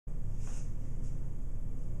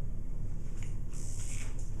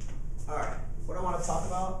want to talk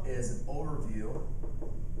about is an overview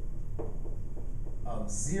of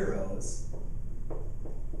zeros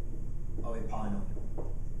of a polynomial.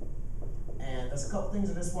 And there's a couple things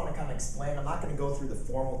I just want to kind of explain. I'm not going to go through the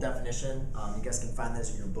formal definition. You guys can find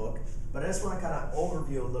this in your book. But I just want to kind of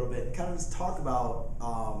overview a little bit and kind of just talk about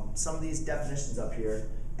some of these definitions up here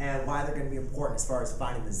and why they're going to be important as far as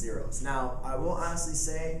finding the zeros. Now, I will honestly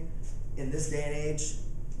say, in this day and age,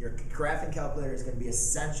 your graphing calculator is going to be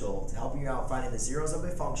essential to helping you out finding the zeros of a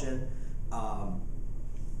function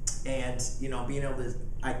and being able to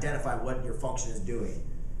identify what your function is doing.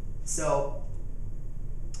 So,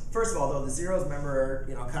 first of all, though, the zeros, remember,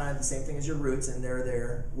 kind of the same thing as your roots, and they're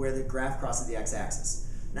there where the graph crosses the x-axis.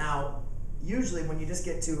 Now, usually when you just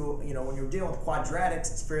get to, when you're dealing with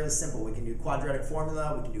quadratics, it's fairly simple. We can do quadratic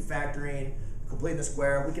formula, we can do factoring, complete the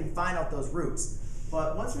square, we can find out those roots.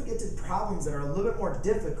 But once we get to problems that are a little bit more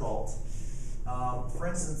difficult, for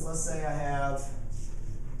instance, let's say I have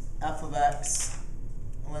f of x,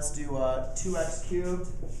 and let's do 2x cubed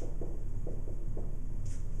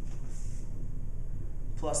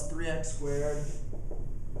plus 3x squared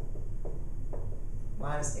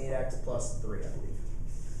minus 8x plus 3, I believe.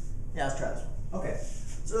 Yeah, let's try this one. Okay,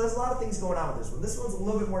 so there's a lot of things going on with this one. This one's a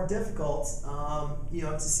little bit more difficult,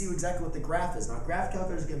 to see exactly what the graph is. Now, graph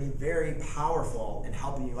calculator is going to be very powerful in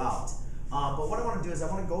helping you out. But what I want to do is I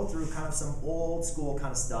want to go through kind of some old school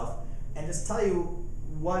kind of stuff and just tell you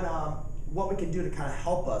what we can do to kind of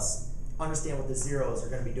help us understand what the zeros are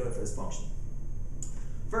going to be doing for this function.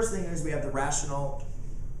 First thing is we have the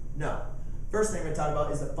First thing we're going to talk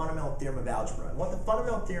about is the fundamental theorem of algebra. And what the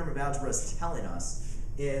fundamental theorem of algebra is telling us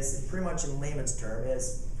is, pretty much in layman's term,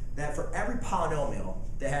 is that for every polynomial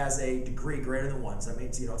that has a degree greater than 1, so that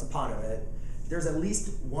means it's a polynomial, there's at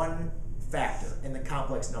least one factor in the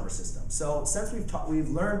complex number system. So since we've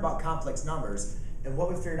learned about complex numbers, and what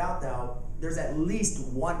we figured out now, there's at least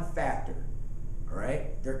one factor. All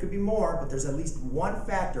right, there could be more, but there's at least one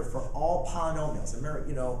factor for all polynomials. Remember,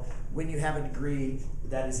 when you have a degree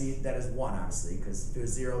that is 1, obviously, because if it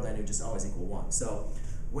was 0, then it would just always equal 1. So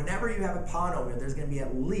whenever you have a polynomial, there's going to be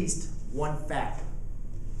at least one factor,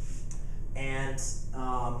 and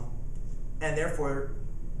therefore,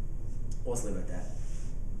 let's leave it at that.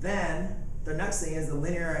 Then the next thing is the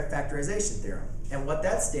linear factorization theorem, and what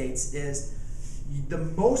that states is the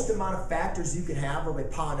most amount of factors you can have of a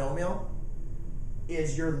polynomial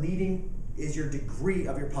is your degree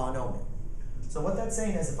of your polynomial. So what that's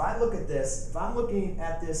saying is, if I look at this, if I'm looking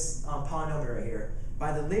at this polynomial right here,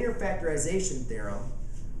 by the linear factorization theorem,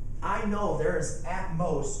 I know there is at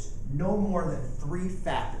most no more than 3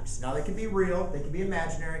 factors. Now they can be real, they can be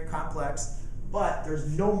imaginary, complex, but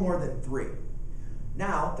there's no more than 3.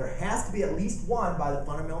 Now there has to be at least 1 by the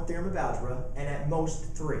fundamental theorem of algebra, and at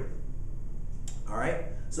most 3. All right?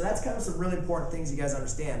 So that's kind of some really important things you guys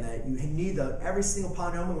understand, that you need every single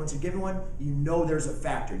polynomial, once you're given one, there's a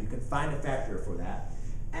factor. You can find a factor for that.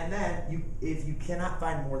 And then if you cannot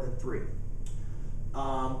find more than 3.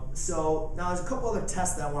 So now there's a couple other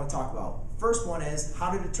tests that I want to talk about. First one is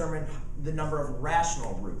how to determine the number of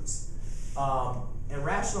rational roots. And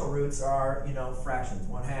rational roots are, fractions,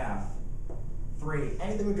 1/2, 3,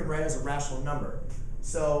 anything we can write as a rational number.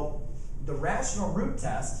 So the rational root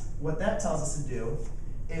test, what that tells us to do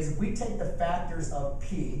is we take the factors of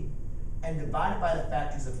p and divide it by the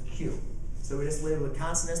factors of q. So we just label the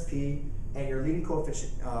constant as p and your leading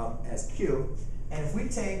coefficient as q. And if we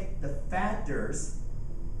take the factors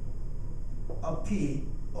of p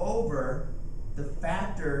over the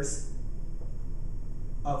factors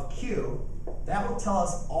of q, that will tell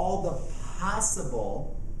us all the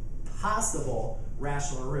possible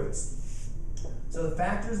rational roots. So the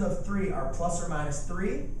factors of 3 are plus or minus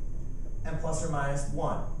 3 and plus or minus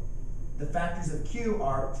 1. The factors of q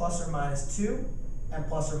are plus or minus 2 and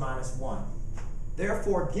plus or minus 1.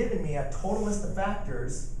 Therefore, giving me a total list of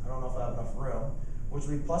factors, I don't know if I have enough room, which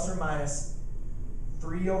would be plus or minus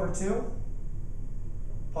 3 over 2,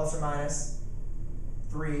 plus or minus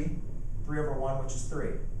 3 over 1, which is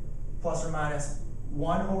 3, plus or minus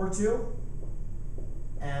 1 over 2,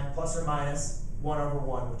 and plus or minus 1 over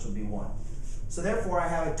 1, which would be 1. So therefore, I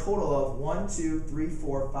have a total of 1, 2, 3,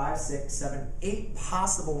 4, 5, 6, 7, 8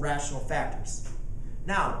 possible rational factors.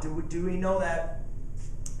 Now, do we know that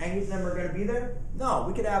any of them are going to be there? No,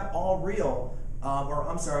 we could have all real,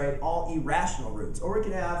 all irrational roots, or we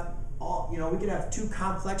could have we could have 2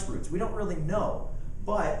 complex roots. We don't really know.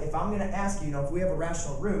 But if I'm going to ask you, if we have a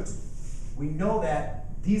rational root, we know that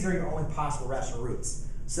these are your only possible rational roots.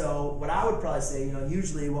 So what I would probably say,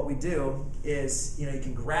 usually what we do is, you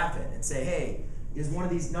can graph it and say, hey, is one of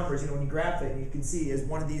these numbers, when you graph it, you can see, is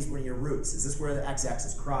one of these one of your roots? Is this where the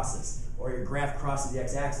x-axis crosses? or your graph crosses the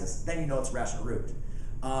x-axis, then you know it's a rational root.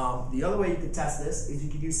 The other way you could test this is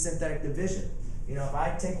you could use synthetic division. You know, if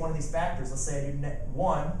I take one of these factors, let's say I do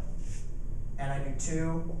 1, and I do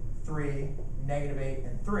 2, 3, negative 8,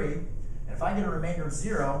 and 3, and if I get a remainder of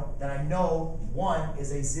 0, then I know 1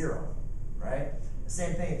 is a 0, right? The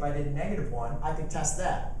same thing, if I did negative 1, I could test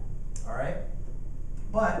that, all right?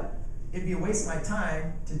 But it'd be a waste of my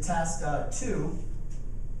time to test 2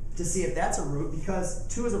 to see if that's a root, because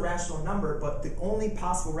 2 is a rational number, but the only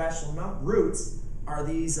possible rational roots are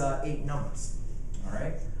these 8 numbers, all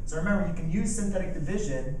right? So remember, you can use synthetic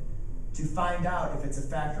division to find out if it's a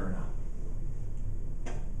factor or not.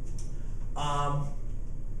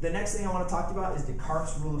 The next thing I want to talk about is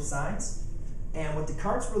Descartes' rule of signs. And what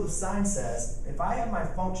Descartes' rule of signs says, if I have my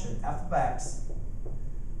function f of x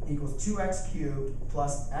equals 2x cubed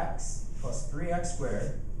plus x plus 3x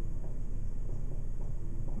squared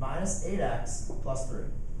minus 8x plus 3.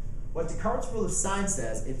 What Descartes' rule of signs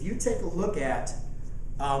says, if you take a look at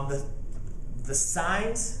the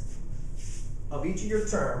signs of each of your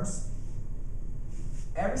terms,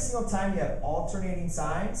 every single time you have alternating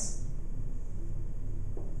signs,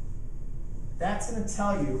 that's going to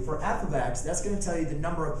tell you, for f of x, that's going to tell you the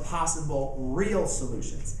number of possible real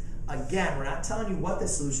solutions. Again, we're not telling you what the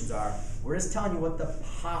solutions are, we're just telling you what the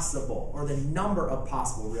possible, or the number of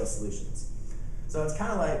possible real solutions. So it's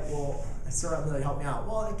kind of like, well, it sort of doesn't really help me out.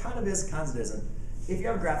 Well, it kind of is, kind of isn't. If you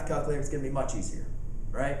have a graphic calculator, it's going to be much easier,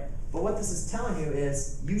 right? But what this is telling you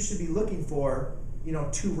is you should be looking for, you know,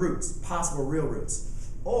 2 roots, possible real roots.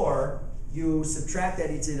 Or you subtract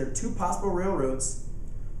that, it's either 2 possible real roots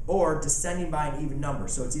or descending by an even number.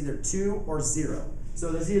 So it's either 2 or 0.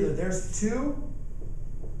 So there's 2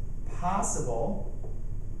 possible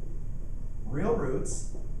real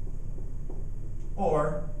roots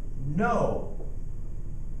or no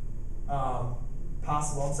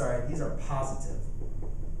these are positive.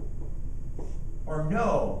 Or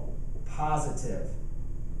no positive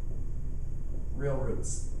real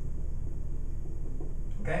roots.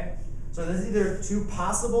 Okay? So there's either 2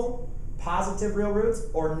 possible positive real roots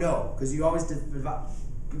or no, because you always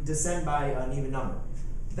descend by an even number.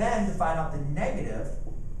 Then to find out the negative,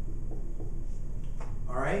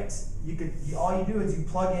 all right, all you do is you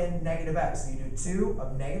plug in negative x. So you do 2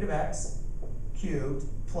 of negative x cubed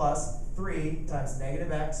plus 3 times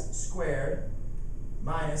negative x squared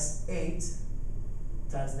minus 8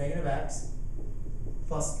 times negative x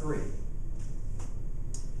plus 3.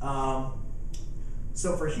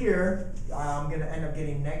 So for here, I'm going to end up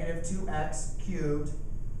getting negative 2x cubed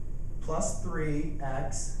plus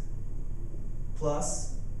 3x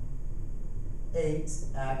plus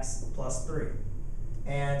 8x plus 3.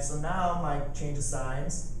 And so now my change of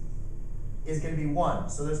signs is going to be 1.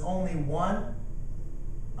 So there's only one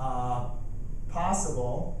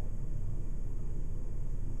possible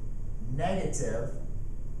negative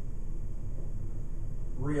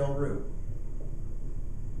real root.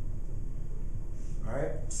 All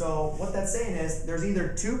right, so what that's saying is there's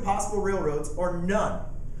either 2 possible real roots or none.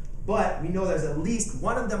 But we know there's at least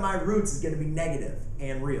one of my roots is going to be negative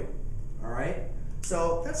and real. All right,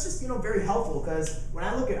 so that's just, you know, very helpful, because when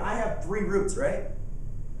I look at, I have 3 roots, right?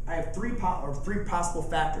 I have 3 possible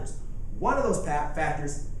factors. One of those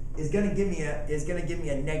factors is going to give me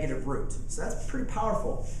a negative root. So that's pretty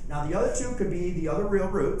powerful. Now the other 2 could be the other real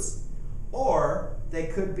roots, or they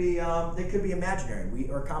could be imaginary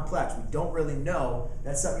or complex. We don't really know.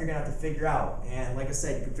 That's something you're going to have to figure out. And like I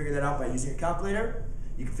said, you can figure that out by using your calculator.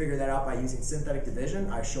 You can figure that out by using synthetic division.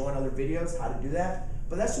 I show in other videos how to do that.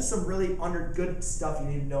 But that's just some really good stuff you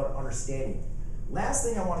need to know to understanding. Last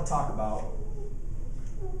thing I want to talk about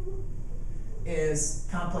is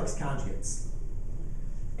complex conjugates.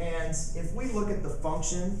 And if we look at the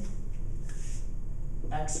function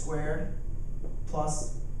x squared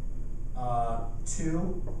plus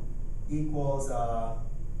 2 equals,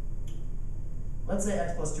 let's say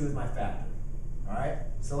x plus 2 is my factor. All right,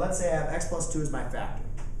 so let's say I have x plus 2 as my factor.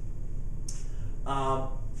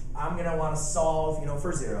 I'm going to want to solve, you know,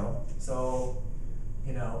 for 0. So,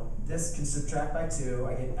 you know, this can subtract by 2.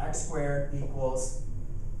 I get x squared equals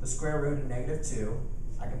the square root of negative 2.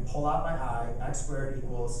 I can pull out my I. X squared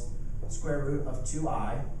equals square root of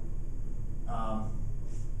 2i. What am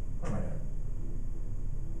I doing?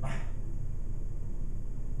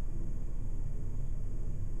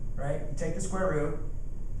 Right? You take the square root.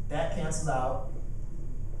 That cancels out.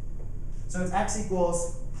 So it's x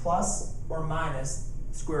equals plus or minus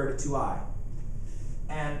square root of 2i.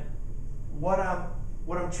 And what I'm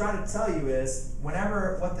trying to tell you is, what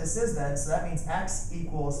this is then, so that means x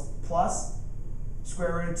equals plus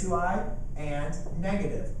square root of 2i and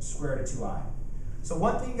negative square root of 2i. So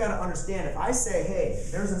one thing you got to understand, if I say, hey,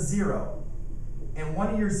 there's a 0, and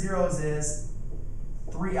one of your zeros is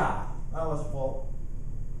 3i.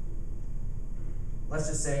 Let's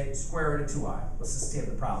just say square root of 2i. Let's just see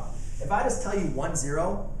the problem. If I just tell you 1,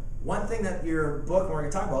 0, one thing that your book, and we're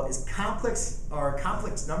going to talk about, is complex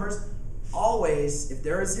numbers. Always, if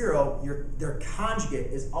they're a 0, their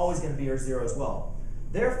conjugate is always going to be a 0 as well.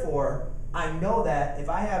 Therefore, I know that if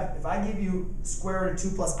I give you square root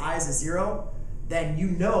of 2 plus I is a 0, then you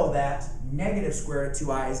know that negative square root of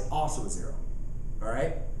 2i is also a 0. All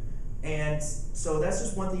right? And so that's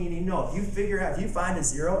just one thing you need to know. If you find a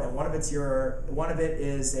 0 and one of it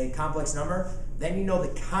is a complex number, then you know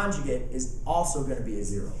the conjugate is also going to be a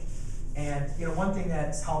 0. And one thing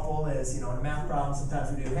that's helpful is in a math problem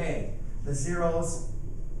sometimes we do, hey, the zeros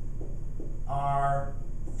are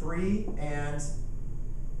 3 and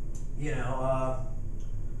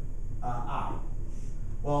I.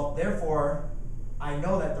 Well, therefore, I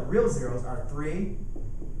know that the real zeros are 3,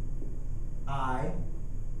 I,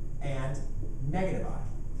 and negative I.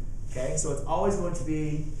 Okay, so it's always going to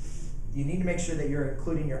be, you need to make sure that you're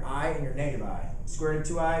including your I and your negative I. Square root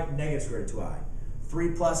of 2i, negative square root of 2i.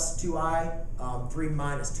 3 plus 2i, 3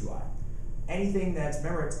 minus 2i. Anything that's,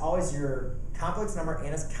 remember, it's always your complex number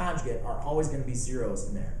and its conjugate are always going to be zeros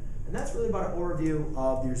in there. And that's really about an overview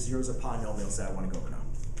of your zeros of polynomials that I want to go over now.